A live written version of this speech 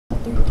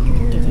Hey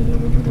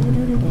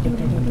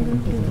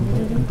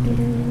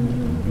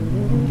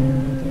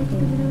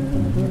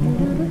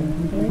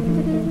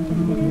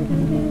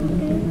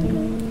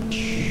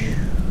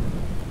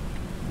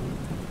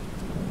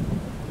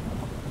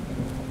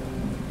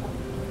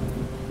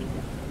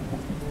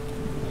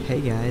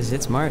guys,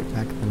 it's Mart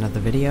back with another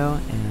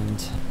video,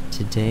 and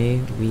today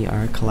we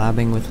are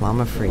collabing with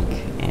Llama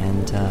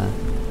and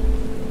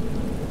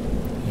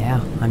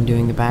yeah, I'm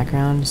doing the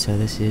background, so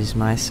this is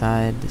my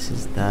side, this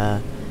is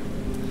the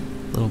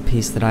little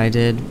piece that I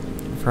did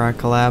for our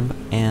collab,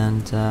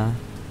 and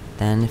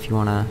then if you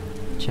want to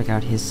check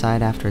out his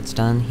side after it's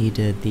done, he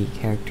did the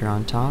character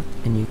on top,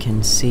 and you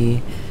can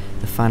see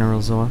the final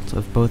result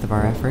of both of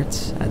our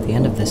efforts at the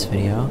end of this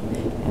video,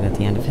 and at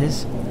the end of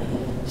his.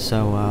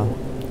 So,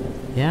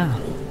 yeah,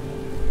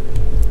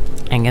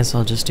 I guess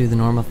I'll just do the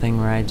normal thing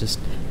where I just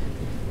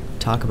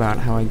talk about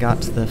how I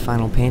got to the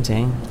final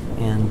painting,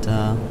 and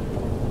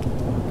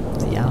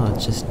yeah,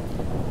 let's just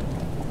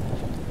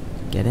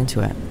get into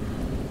it.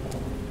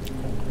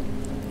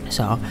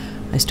 So,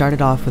 I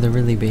started off with a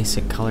really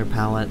basic color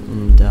palette,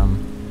 and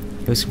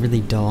it was really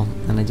dull,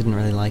 and I didn't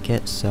really like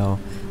it, so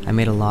I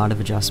made a lot of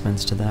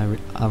adjustments to the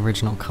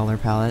original color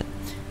palette,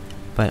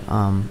 but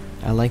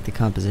I like the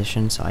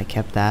composition, so I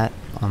kept that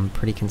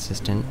pretty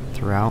consistent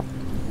throughout.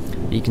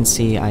 But you can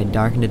see I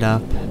darkened it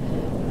up,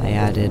 I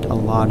added a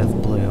lot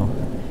of blue,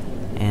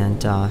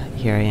 and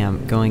here I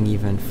am going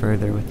even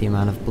further with the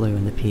amount of blue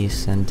in the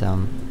piece, and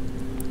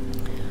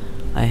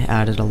I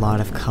added a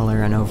lot of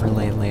color and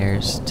overlay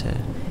layers to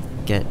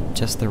get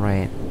just the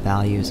right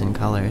values and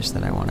colors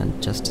that I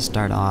wanted just to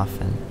start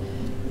off and,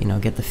 you know,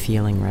 get the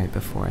feeling right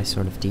before I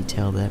sort of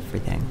detailed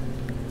everything.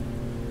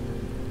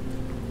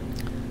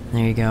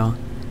 There you go.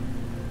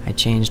 I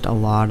changed a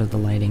lot of the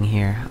lighting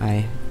here.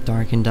 I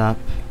darkened up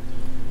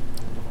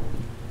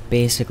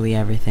basically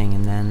everything,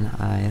 and then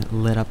I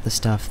lit up the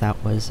stuff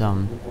that was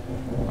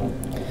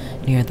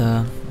near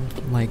the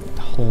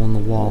hole in the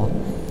wall,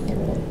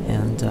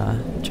 and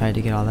tried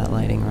to get all that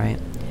lighting right.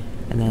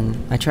 And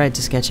then I tried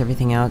to sketch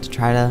everything out to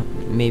try to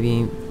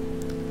maybe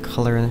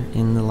color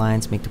in the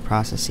lines, make the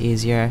process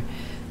easier,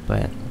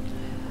 but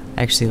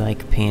I actually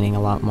like painting a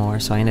lot more,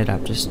 so I ended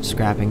up just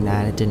scrapping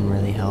that. It didn't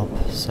really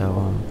help,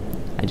 so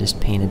I just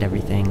painted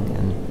everything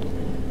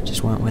and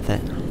just went with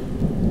it.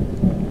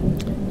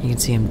 You can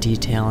see I'm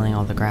detailing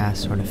all the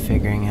grass, sort of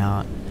figuring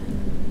out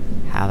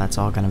how that's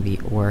all going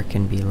to work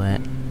and be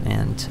lit,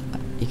 and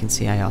you can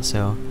see I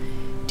also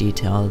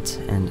detailed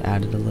and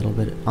added a little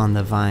bit on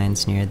the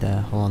vines near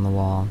the hole in the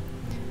wall,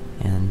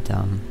 and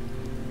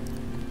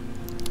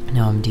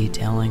now I'm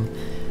detailing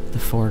the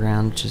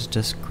foreground, which is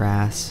just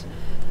grass.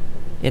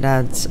 It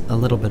adds a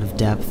little bit of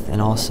depth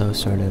and also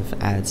sort of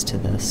adds to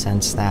the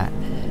sense that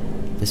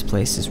this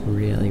place is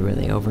really,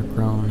 really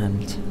overgrown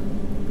and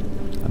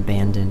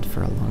abandoned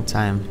for a long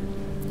time.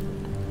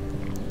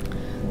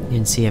 You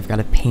can see I've got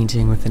a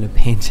painting within a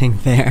painting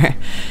there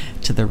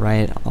to the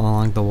right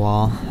along the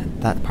wall.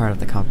 That part of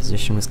the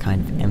composition was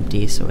kind of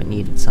empty, so it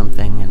needed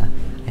something, and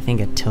I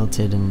think a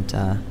tilted and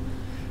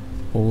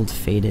old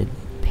faded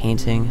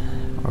painting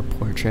or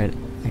portrait,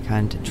 I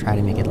kind of try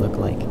to make it look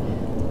like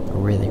a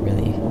really,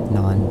 really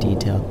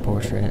non-detailed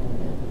portrait.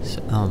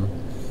 So,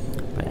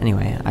 but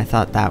anyway, I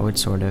thought that would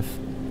sort of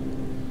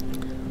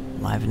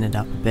liven it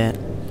up a bit,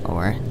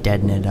 or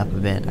deaden it up a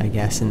bit, I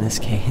guess, in this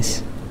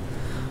case.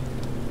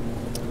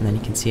 And then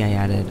you can see I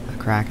added a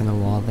crack in the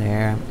wall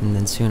there, and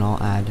then soon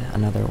I'll add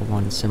another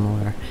one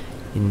similar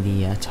in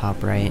the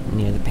top right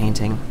near the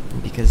painting,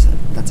 because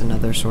that's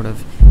another sort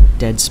of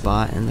dead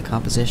spot in the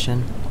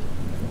composition.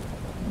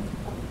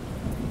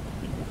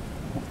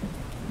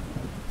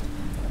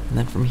 And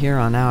then from here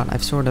on out,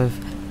 I've sort of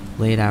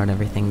laid out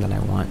everything that I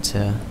want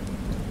to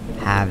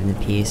have in the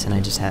piece, and I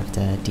just have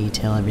to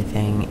detail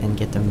everything and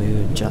get the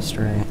mood just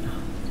right.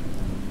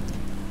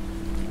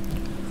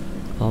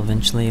 I'll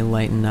eventually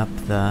lighten up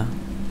the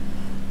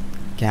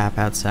gap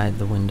outside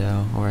the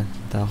window, or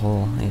the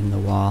hole in the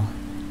wall,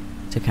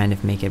 to kind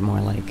of make it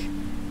more like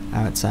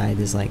outside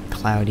is like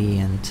cloudy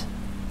and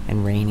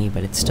rainy,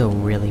 but it's still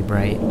really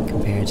bright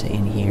compared to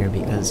in here,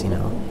 because, you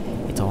know,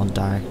 it's all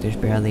dark, there's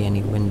barely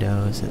any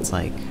windows, it's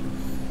like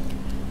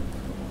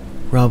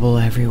rubble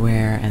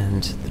everywhere,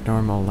 and the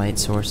normal light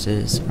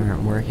sources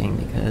aren't working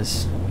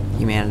because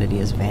humanity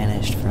has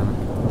vanished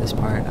from this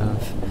part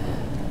of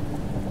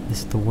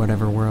the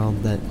whatever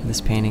world that this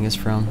painting is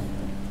from.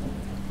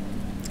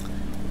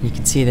 You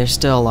can see there's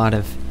still a lot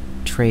of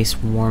trace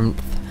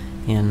warmth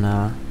in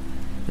the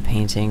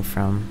painting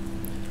from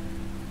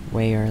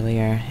way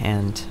earlier,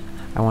 and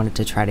I wanted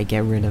to try to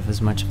get rid of as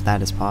much of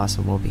that as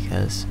possible,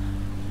 because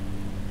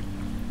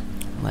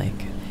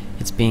like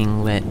it's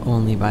being lit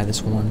only by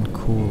this one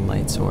cool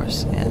light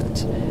source, and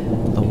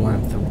the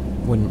warmth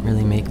wouldn't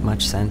really make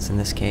much sense in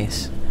this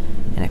case,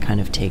 and it kind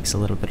of takes a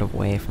little bit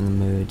away from the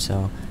mood.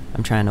 So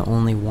I'm trying to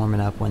only warm it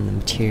up when the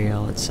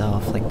material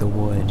itself, like the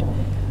wood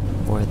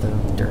or the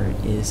dirt,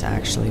 is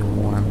actually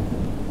warm.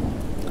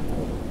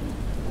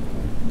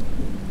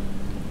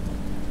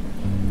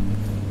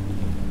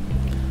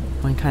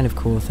 One kind of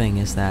cool thing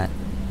is that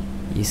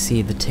you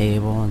see the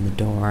table and the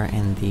door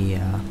and the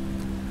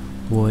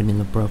wood and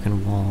the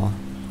broken wall.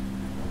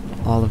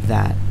 All of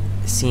that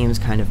seems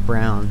kind of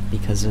brown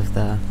because of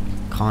the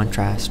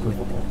contrast with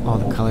all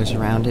the colors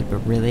around it, but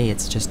really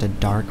it's just a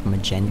dark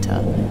magenta,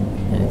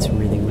 and it's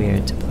really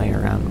weird to play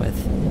around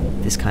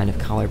with this kind of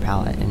color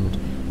palette and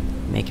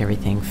make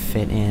everything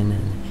fit in.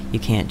 And you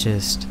can't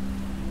just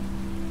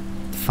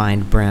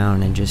find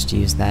brown and just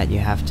use that. You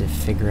have to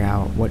figure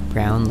out what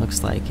brown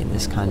looks like in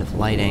this kind of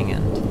lighting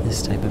and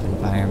this type of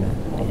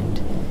environment,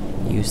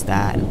 and use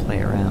that and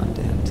play around,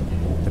 and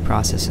the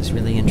process is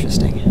really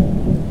interesting.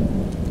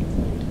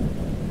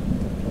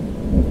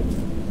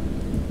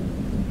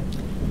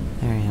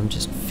 There I am,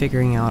 just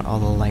figuring out all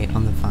the light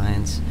on the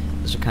vines.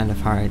 Those are kind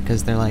of hard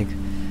because they're like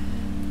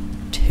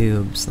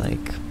tubes,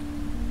 like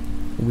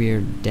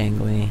weird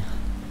dangly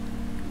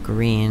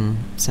green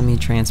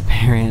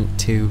semi-transparent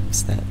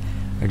tubes that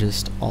are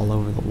just all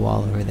over the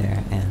wall over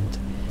there, and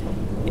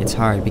it's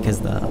hard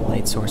because the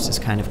light source is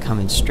kind of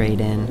coming straight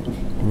in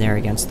and they're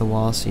against the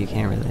wall, so you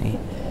can't really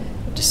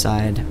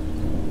decide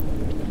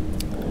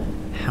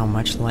how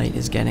much light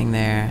is getting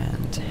there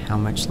and how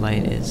much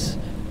light is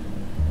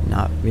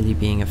not really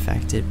being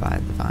affected by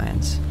the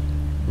vines.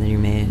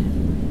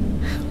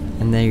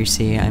 And there you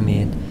see I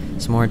made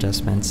some more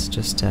adjustments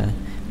just to,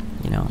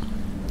 you know,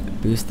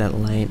 boost that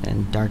light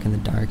and darken the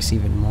darks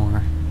even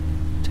more,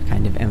 to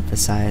kind of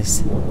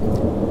emphasize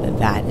that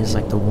that is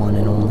like the one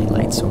and only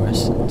light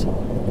source,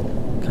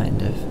 and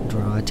kind of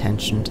draw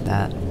attention to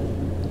that.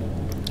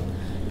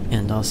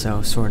 And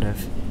also sort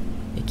of,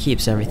 it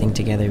keeps everything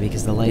together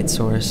because the light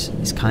source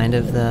is kind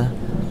of the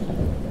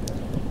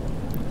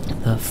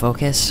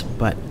focus,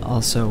 but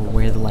also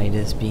where the light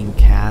is being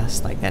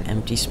cast, like that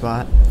empty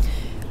spot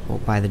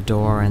by the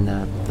door and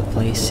the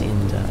place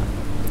in the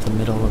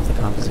middle of the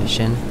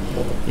composition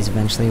is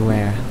eventually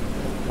where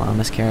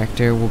Llama's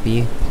character will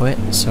be put,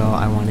 so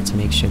I wanted to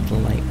make sure the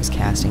light was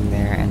casting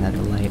there and that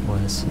the light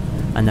was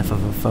enough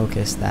of a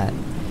focus that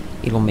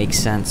it'll make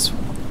sense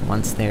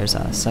once there's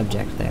a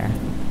subject there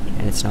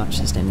and it's not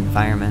just an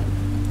environment.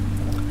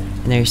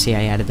 And there you see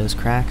I added those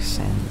cracks,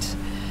 and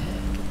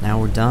now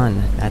we're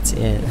done. That's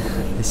it.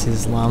 This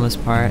is Llama's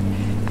part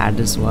added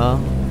as well,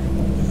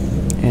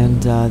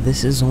 and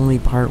this is only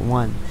part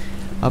 1.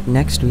 Up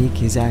next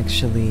week is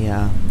actually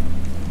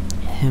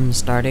him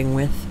starting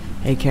with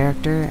a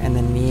character and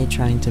then me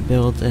trying to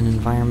build an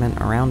environment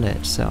around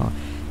it. So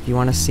if you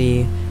want to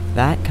see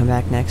that, come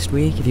back next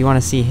week. If you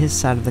want to see his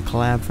side of the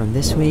collab from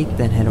this week,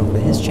 then head over to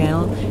his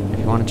channel. If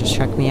you want to just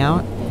check me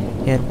out,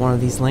 hit one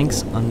of these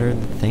links under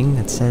the thing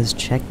that says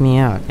check me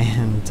out.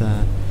 And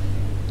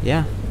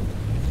yeah,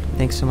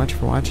 thanks so much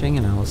for watching,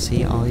 and I will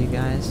see all you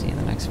guys in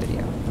the next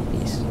video.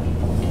 Peace.